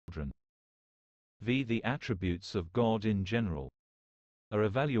v. The attributes of God in general. A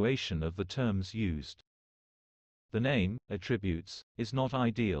evaluation of the terms used. The name, attributes, is not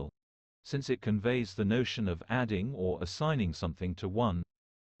ideal, since it conveys the notion of adding or assigning something to one,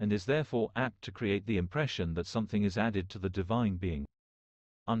 and is therefore apt to create the impression that something is added to the divine being.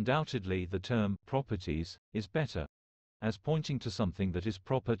 Undoubtedly the term properties is better, as pointing to something that is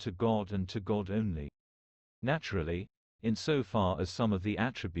proper to God and to God only. Naturally, insofar as some of the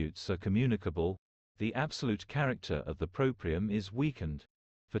attributes are communicable, the absolute character of the proprium is weakened,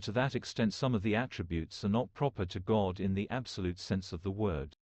 for to that extent some of the attributes are not proper to God in the absolute sense of the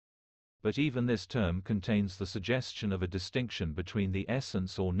word. But even this term contains the suggestion of a distinction between the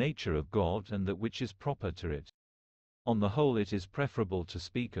essence or nature of God and that which is proper to it. On the whole, it is preferable to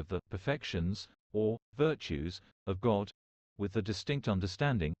speak of the perfections, or virtues, of God, with the distinct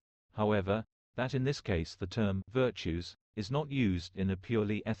understanding, however, that in this case the term virtues is not used in a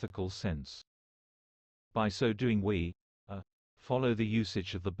purely ethical sense. By so doing we follow the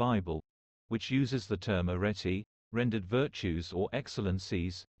usage of the Bible, which uses the term arete, rendered virtues or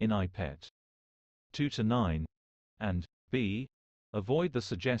excellencies, in Ipet 2-9, and b. avoid the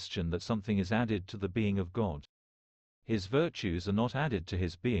suggestion that something is added to the being of God. His virtues are not added to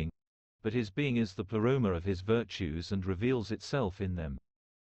his being, but his being is the pleroma of his virtues and reveals itself in them.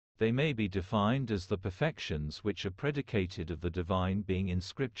 They may be defined as the perfections which are predicated of the divine being in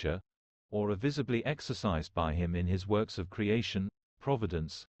Scripture, or are visibly exercised by him in his works of creation,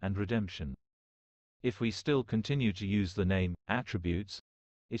 providence, and redemption. If we still continue to use the name attributes,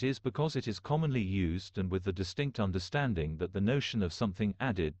 it is because it is commonly used and with the distinct understanding that the notion of something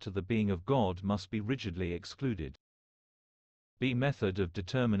added to the being of God must be rigidly excluded. B. Method of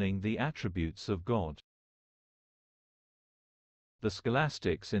determining the attributes of God. The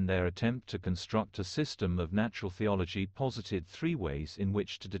scholastics, in their attempt to construct a system of natural theology, posited three ways in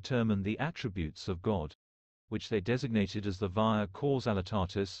which to determine the attributes of God, which they designated as the via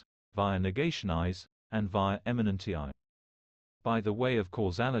causalitatis, via negationis, and via eminentiae. By the way of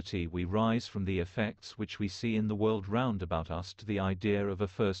causality we rise from the effects which we see in the world round about us to the idea of a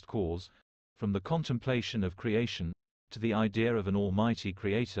first cause, from the contemplation of creation to the idea of an almighty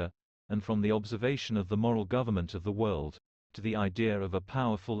creator, and from the observation of the moral government of the world to the idea of a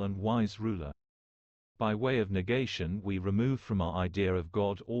powerful and wise ruler. By way of negation we remove from our idea of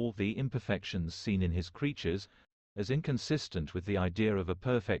God all the imperfections seen in his creatures, as inconsistent with the idea of a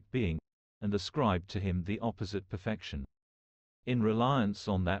perfect being, and ascribe to him the opposite perfection. In reliance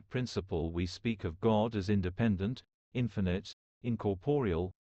on that principle we speak of God as independent, infinite,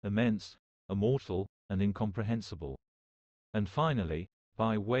 incorporeal, immense, immortal, and incomprehensible. And finally,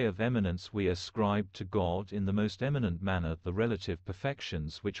 by way of eminence we ascribe to God in the most eminent manner the relative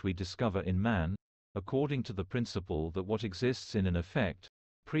perfections which we discover in man, according to the principle that what exists in an effect,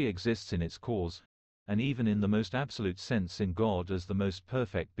 pre-exists in its cause, and even in the most absolute sense in God as the most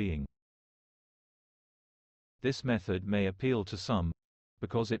perfect being. This method may appeal to some,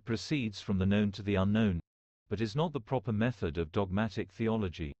 because it proceeds from the known to the unknown, but is not the proper method of dogmatic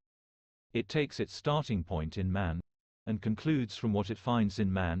theology. It takes its starting point in man, and concludes from what it finds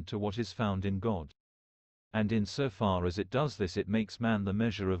in man to what is found in God. And in so far as it does this it makes man the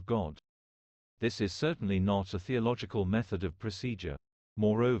measure of God. This is certainly not a theological method of procedure.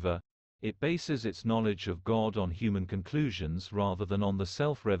 Moreover, it bases its knowledge of God on human conclusions rather than on the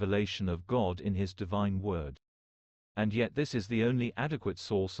self-revelation of God in his divine word. And yet this is the only adequate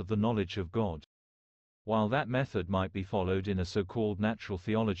source of the knowledge of God. While that method might be followed in a so-called natural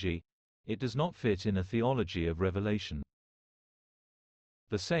theology, it does not fit in a theology of revelation.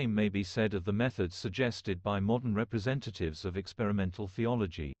 The same may be said of the methods suggested by modern representatives of experimental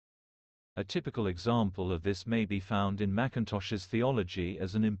theology. A typical example of this may be found in Mackintosh's Theology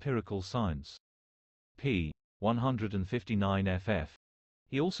as an Empirical Science. p. 159 ff.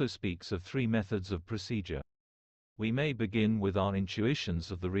 He also speaks of three methods of procedure. We may begin with our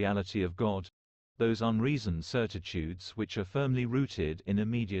intuitions of the reality of God, those unreasoned certitudes which are firmly rooted in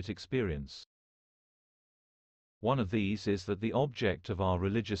immediate experience. One of these is that the object of our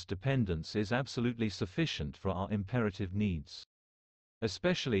religious dependence is absolutely sufficient for our imperative needs.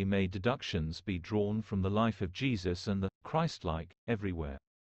 Especially may deductions be drawn from the life of Jesus and the Christ-like everywhere.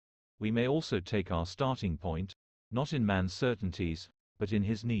 We may also take our starting point, not in man's certainties, but in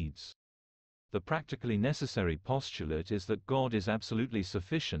his needs. The practically necessary postulate is that God is absolutely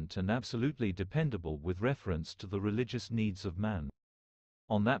sufficient and absolutely dependable with reference to the religious needs of man.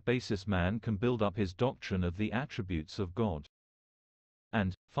 On that basis man can build up his doctrine of the attributes of God.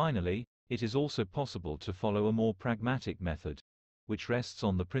 And, finally, it is also possible to follow a more pragmatic method, which rests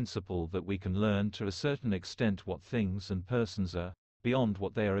on the principle that we can learn to a certain extent what things and persons are, beyond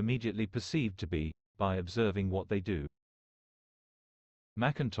what they are immediately perceived to be, by observing what they do.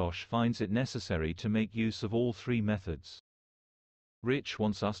 McIntosh finds it necessary to make use of all three methods. Rich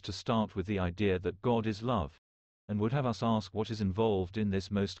wants us to start with the idea that God is love, and would have us ask what is involved in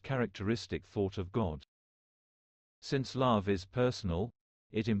this most characteristic thought of God. Since love is personal,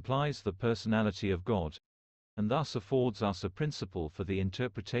 it implies the personality of God, and thus affords us a principle for the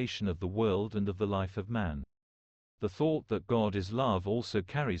interpretation of the world and of the life of man. The thought that God is love also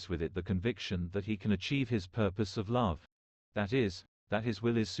carries with it the conviction that he can achieve his purpose of love, that is, that his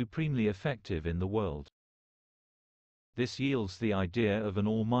will is supremely effective in the world. This yields the idea of an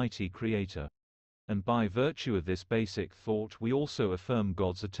almighty creator. And by virtue of this basic thought we also affirm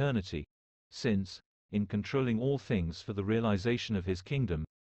God's eternity, since, in controlling all things for the realization of his kingdom,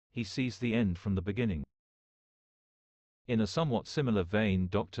 he sees the end from the beginning. In a somewhat similar vein,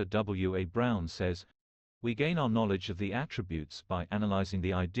 Dr. W. A. Brown says, "We gain our knowledge of the attributes by analyzing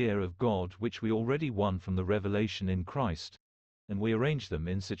the idea of God which we already won from the revelation in Christ, and we arrange them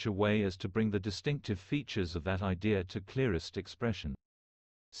in such a way as to bring the distinctive features of that idea to clearest expression."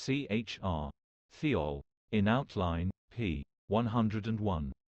 Chr. Theol. In Outline, p.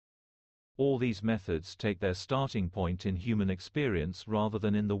 101. All these methods take their starting point in human experience rather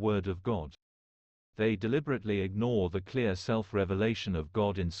than in the Word of God. They deliberately ignore the clear self-revelation of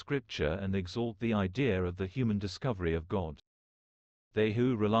God in Scripture and exalt the idea of the human discovery of God. They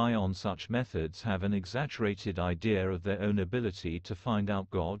who rely on such methods have an exaggerated idea of their own ability to find out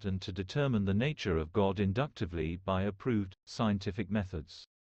God and to determine the nature of God inductively by approved, scientific methods.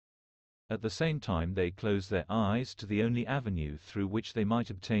 At the same time they close their eyes to the only avenue through which they might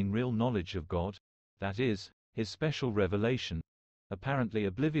obtain real knowledge of God, that is, his special revelation, apparently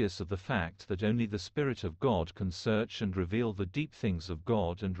oblivious of the fact that only the Spirit of God can search and reveal the deep things of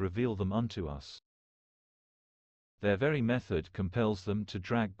God and reveal them unto us. Their very method compels them to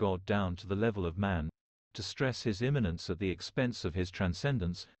drag God down to the level of man, to stress his immanence at the expense of his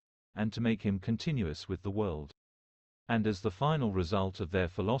transcendence, and to make him continuous with the world. And as the final result of their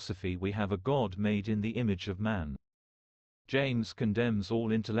philosophy we have a God made in the image of man. James condemns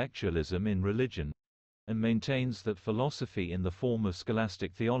all intellectualism in religion, and maintains that philosophy in the form of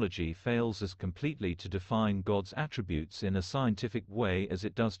scholastic theology fails as completely to define God's attributes in a scientific way as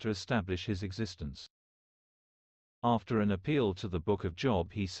it does to establish his existence. After an appeal to the Book of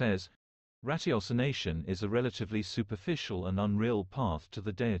Job he says, "Ratiocination is a relatively superficial and unreal path to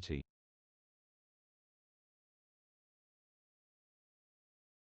the deity."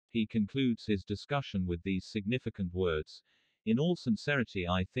 He concludes his discussion with these significant words, "In all sincerity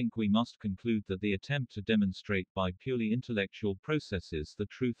I think we must conclude that the attempt to demonstrate by purely intellectual processes the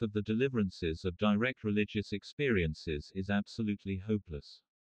truth of the deliverances of direct religious experiences is absolutely hopeless."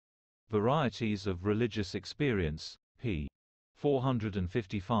 Varieties of Religious Experience, p.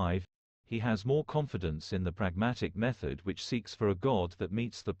 455. He has more confidence in the pragmatic method which seeks for a God that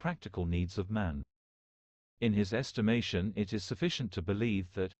meets the practical needs of man. In his estimation it is sufficient to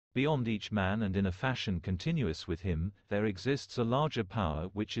believe that, beyond each man and in a fashion continuous with him, there exists a larger power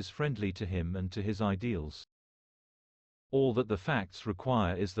which is friendly to him and to his ideals. All that the facts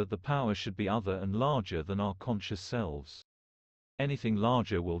require is that the power should be other and larger than our conscious selves. Anything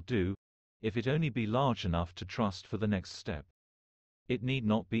larger will do, if it only be large enough to trust for the next step. It need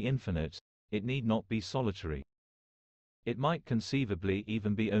not be infinite, it need not be solitary. It might conceivably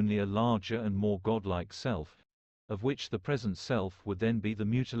even be only a larger and more godlike self, of which the present self would then be the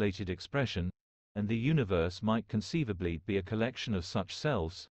mutilated expression, and the universe might conceivably be a collection of such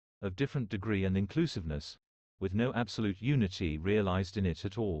selves, of different degree and inclusiveness, with no absolute unity realized in it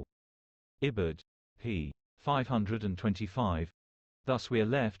at all. Ibid. p. 525. Thus we are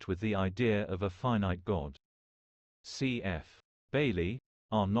left with the idea of a finite God. C.F. Bailey,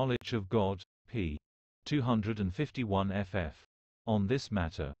 Our Knowledge of God, p. 251 ff. On this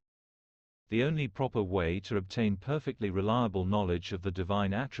matter. The only proper way to obtain perfectly reliable knowledge of the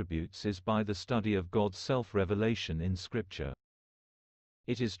divine attributes is by the study of God's self-revelation in Scripture.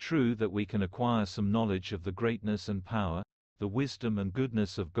 It is true that we can acquire some knowledge of the greatness and power, the wisdom and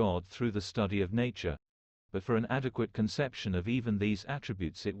goodness of God through the study of nature, but for an adequate conception of even these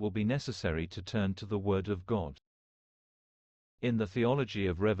attributes it will be necessary to turn to the Word of God. In the theology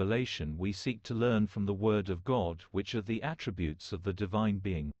of revelation we seek to learn from the Word of God which are the attributes of the divine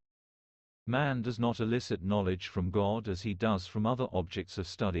being. Man does not elicit knowledge from God as he does from other objects of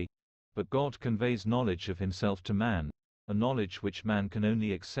study, but God conveys knowledge of himself to man, a knowledge which man can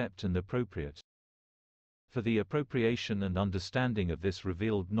only accept and appropriate. For the appropriation and understanding of this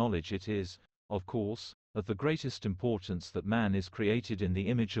revealed knowledge it is, of course, of the greatest importance that man is created in the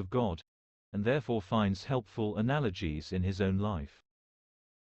image of God, and therefore finds helpful analogies in his own life.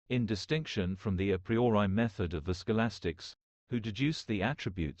 In distinction from the a priori method of the scholastics, who deduced the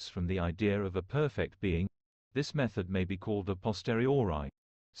attributes from the idea of a perfect being, this method may be called a posteriori,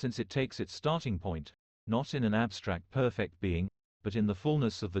 since it takes its starting point, not in an abstract perfect being, but in the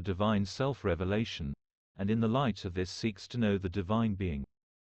fullness of the divine self-revelation, and in the light of this seeks to know the divine being.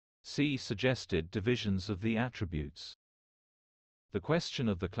 See suggested divisions of the attributes. The question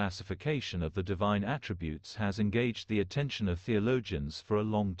of the classification of the divine attributes has engaged the attention of theologians for a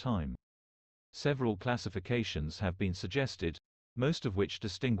long time. Several classifications have been suggested, most of which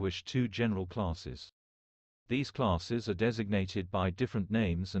distinguish two general classes. These classes are designated by different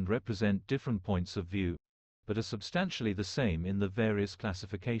names and represent different points of view, but are substantially the same in the various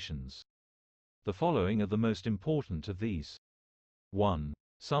classifications. The following are the most important of these. 1.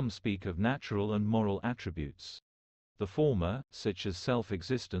 Some speak of natural and moral attributes. The former, such as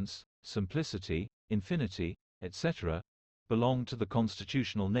self-existence, simplicity, infinity, etc., belong to the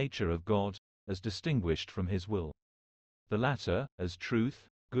constitutional nature of God, as distinguished from his will. The latter, as truth,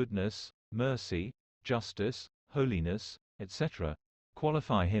 goodness, mercy, justice, holiness, etc.,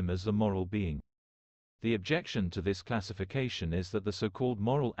 qualify him as a moral being. The objection to this classification is that the so-called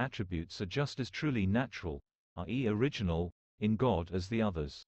moral attributes are just as truly natural, i.e. original, in God as the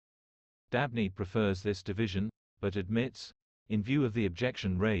others. Dabney prefers this division, but admits, in view of the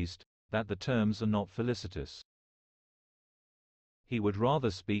objection raised, that the terms are not felicitous. He would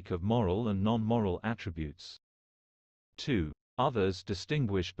rather speak of moral and non-moral attributes. 2. Others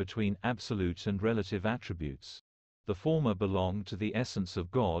distinguish between absolute and relative attributes. The former belong to the essence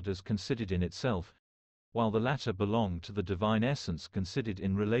of God as considered in itself, while the latter belong to the divine essence considered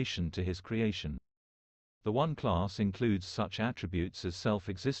in relation to his creation. The one class includes such attributes as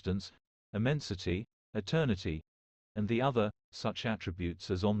self-existence, immensity, eternity, and the other, such attributes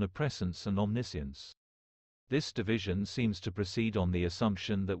as omnipresence and omniscience. This division seems to proceed on the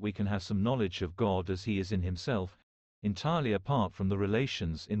assumption that we can have some knowledge of God as he is in himself, entirely apart from the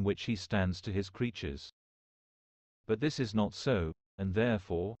relations in which he stands to his creatures. But this is not so, and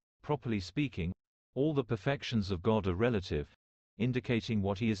therefore, properly speaking, all the perfections of God are relative, indicating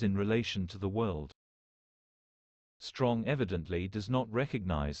what he is in relation to the world. Strong evidently does not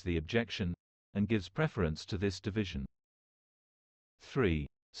recognize the objection, and gives preference to this division. 3.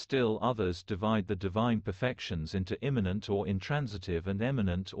 Still others divide the divine perfections into immanent or intransitive and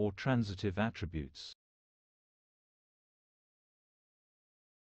eminent or transitive attributes.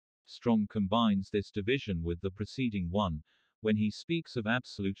 Strong combines this division with the preceding one, when he speaks of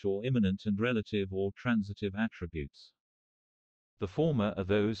absolute or immanent and relative or transitive attributes. The former are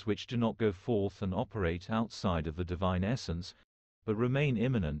those which do not go forth and operate outside of the divine essence, but remain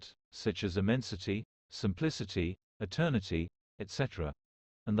immanent, such as immensity, simplicity, eternity, etc.,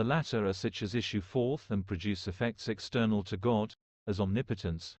 and the latter are such as issue forth and produce effects external to God, as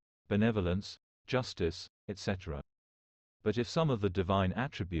omnipotence, benevolence, justice, etc. But if some of the divine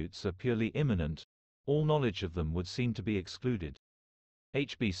attributes are purely immanent, all knowledge of them would seem to be excluded.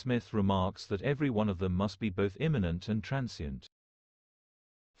 H. B. Smith remarks that every one of them must be both immanent and transient.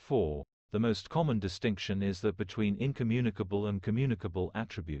 4. The most common distinction is that between incommunicable and communicable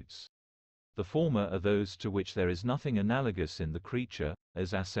attributes. The former are those to which there is nothing analogous in the creature,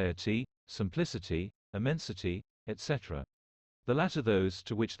 as aseity, simplicity, immensity, etc. The latter those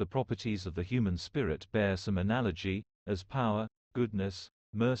to which the properties of the human spirit bear some analogy, as power, goodness,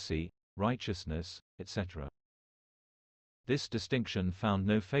 mercy, righteousness, etc. This distinction found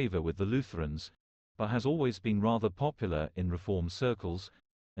no favor with the Lutherans, but has always been rather popular in Reform circles,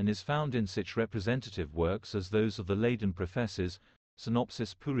 and is found in such representative works as those of the Leyden professors,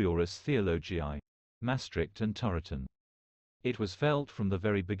 Synopsis Purioris Theologiae, Maastricht and Turretin. It was felt from the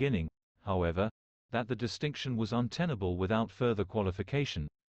very beginning, however, that the distinction was untenable without further qualification,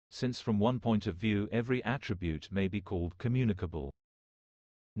 since from one point of view every attribute may be called communicable.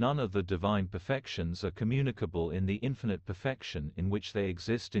 None of the divine perfections are communicable in the infinite perfection in which they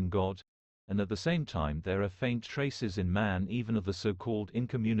exist in God, and at the same time there are faint traces in man even of the so-called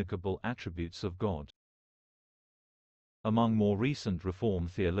incommunicable attributes of God. Among more recent Reform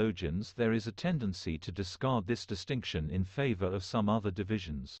theologians there is a tendency to discard this distinction in favor of some other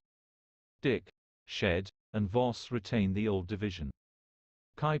divisions. Dick, Shedd, and Voss retain the old division.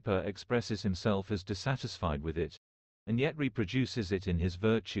 Kuyper expresses himself as dissatisfied with it, and yet reproduces it in his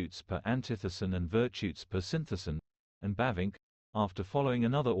Virtutes per Antitheson and Virtutes per Syntheson, and Bavinck, after following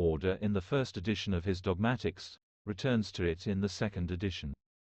another order in the first edition of his Dogmatics, returns to it in the second edition.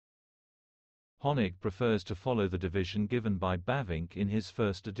 Honig prefers to follow the division given by Bavinck in his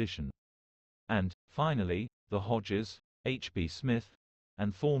first edition. And, finally, the Hodges, H. B. Smith,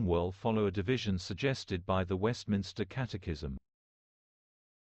 and Thornwell follow a division suggested by the Westminster Catechism.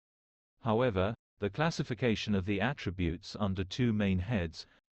 However, the classification of the attributes under two main heads,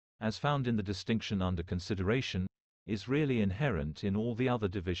 as found in the distinction under consideration, is really inherent in all the other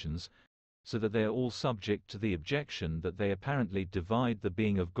divisions, so that they are all subject to the objection that they apparently divide the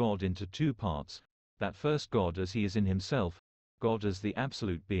being of God into two parts, that first God as he is in himself, God as the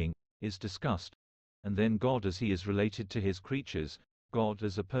absolute being, is discussed, and then God as he is related to his creatures, God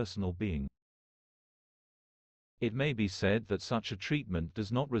as a personal being. It may be said that such a treatment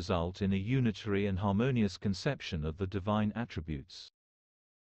does not result in a unitary and harmonious conception of the divine attributes.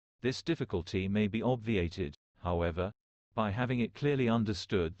 This difficulty may be obviated, however, by having it clearly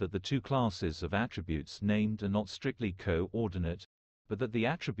understood that the two classes of attributes named are not strictly co-ordinate, but that the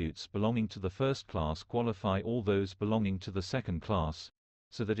attributes belonging to the first class qualify all those belonging to the second class,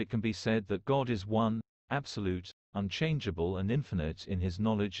 so that it can be said that God is one, absolute, unchangeable and infinite in his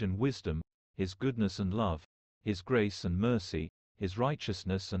knowledge and wisdom, his goodness and love, his grace and mercy, his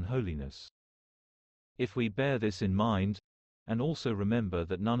righteousness and holiness. If we bear this in mind, and also remember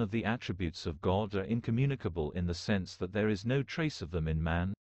that none of the attributes of God are incommunicable in the sense that there is no trace of them in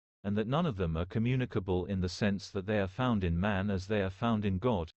man, and that none of them are communicable in the sense that they are found in man as they are found in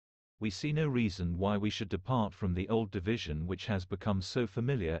God, we see no reason why we should depart from the old division which has become so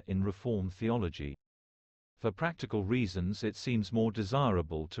familiar in Reformed theology. For practical reasons it seems more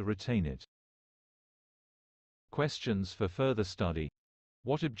desirable to retain it. Questions for further study.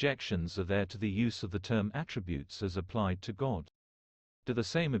 What objections are there to the use of the term attributes as applied to God? Do the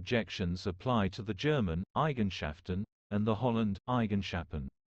same objections apply to the German Eigenschaften and the Holland Eigenschappen?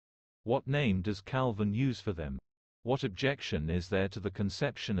 What name does Calvin use for them? What objection is there to the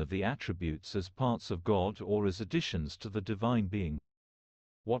conception of the attributes as parts of God or as additions to the divine being?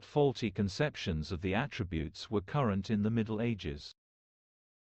 What faulty conceptions of the attributes were current in the Middle Ages?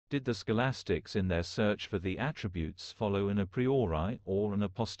 Did the scholastics in their search for the attributes follow an a priori or an a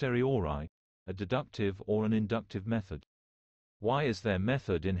posteriori, a deductive or an inductive method? Why is their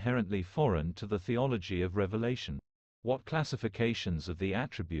method inherently foreign to the theology of revelation? What classifications of the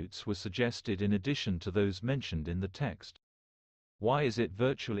attributes were suggested in addition to those mentioned in the text? Why is it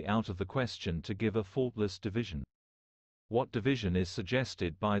virtually out of the question to give a faultless division? What division is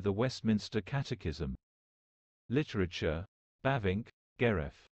suggested by the Westminster Catechism? Literature. Bavinck,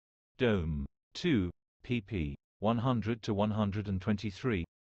 Geref. Dome. 2, pp. 100–123.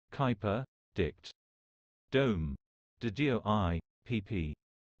 Kuyper, Dict. Dome. De Dio I, pp.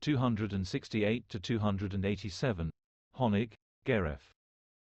 268–287. Honig, Geref.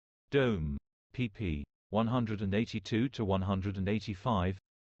 Dome. pp. 182–185.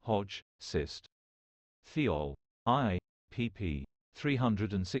 Hodge, Sist. Theol. I, pp.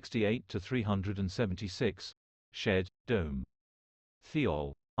 368–376. Shed, Dome.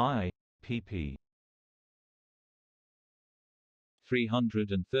 Theol. I, pp.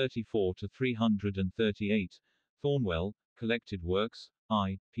 334–338. Thornwell, Collected Works,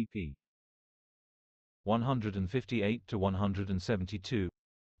 I, pp. 158–172.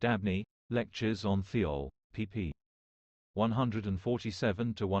 Dabney, Lectures on Theol, pp.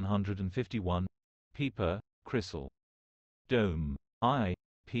 147–151. Pieper, Chrysal. Dome. I,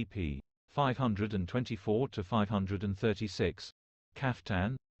 pp. 524–536.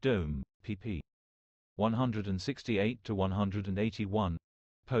 Kaftan, Dome, pp. 168–181.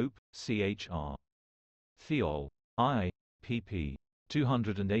 Pope, Chr. Theol. I, pp.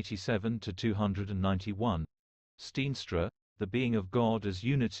 287–291. Steenstra, The Being of God as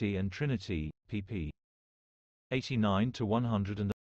Unity and Trinity, pp. 89–100.